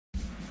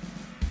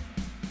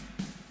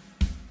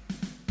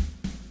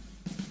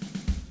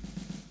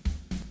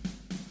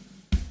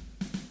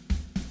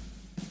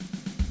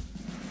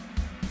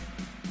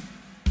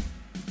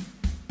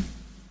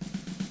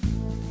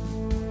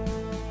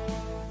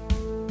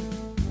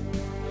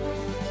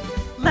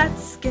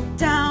Let's get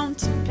down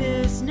to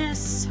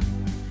business.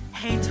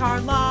 Hey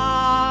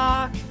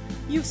Tarlock,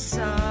 you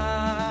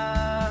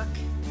suck.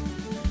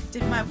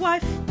 Did my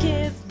wife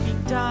give me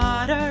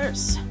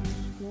daughters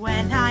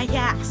when I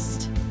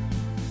asked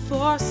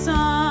for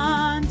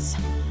sons?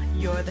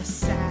 You're the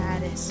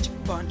saddest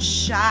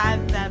bunch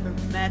I've ever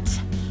met,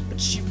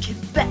 but you can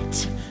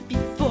bet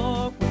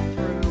before we're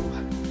through,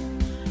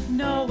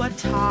 Noah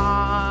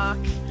talk,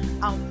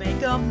 I'll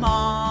make a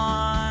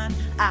mon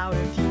out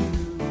of you.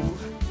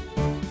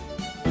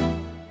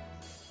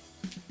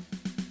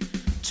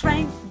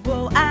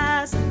 Tranquil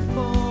as a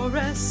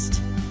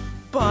forest,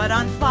 but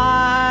on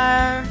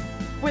fire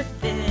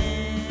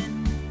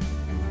within.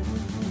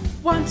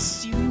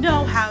 Once you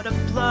know how to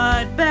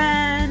blood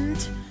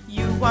bend,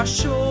 you are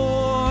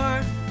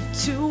sure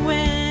to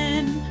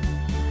win.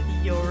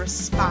 You're a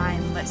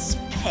spineless,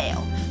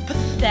 pale,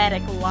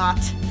 pathetic lot,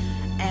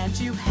 and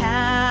you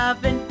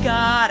haven't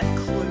got a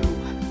clue.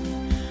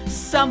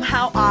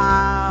 Somehow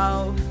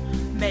I'll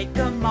make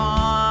a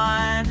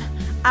mon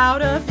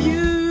out of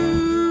you.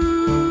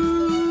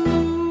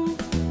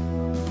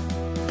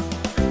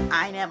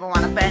 I never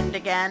want to bend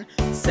again.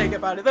 Say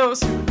goodbye to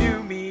those who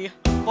knew me.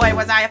 Boy,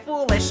 was I a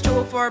foolish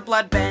tool for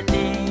blood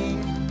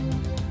bending.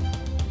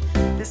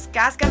 This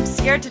guy's got me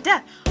scared to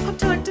death. Hope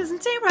Tarlock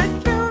doesn't see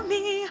right through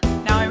me.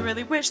 Now I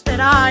really wish that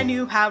I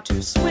knew how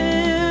to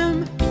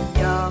swim.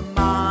 Come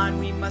on,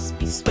 we must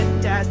be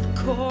swift as the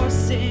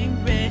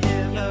coursing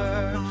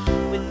river,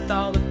 with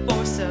all the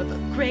force of a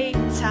great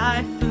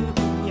typhoon,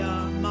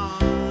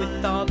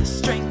 with all the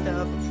strength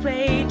of a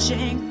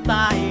raging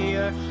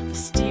fire,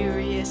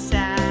 mysterious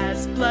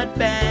as blood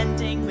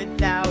bending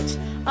without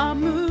a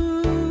moon.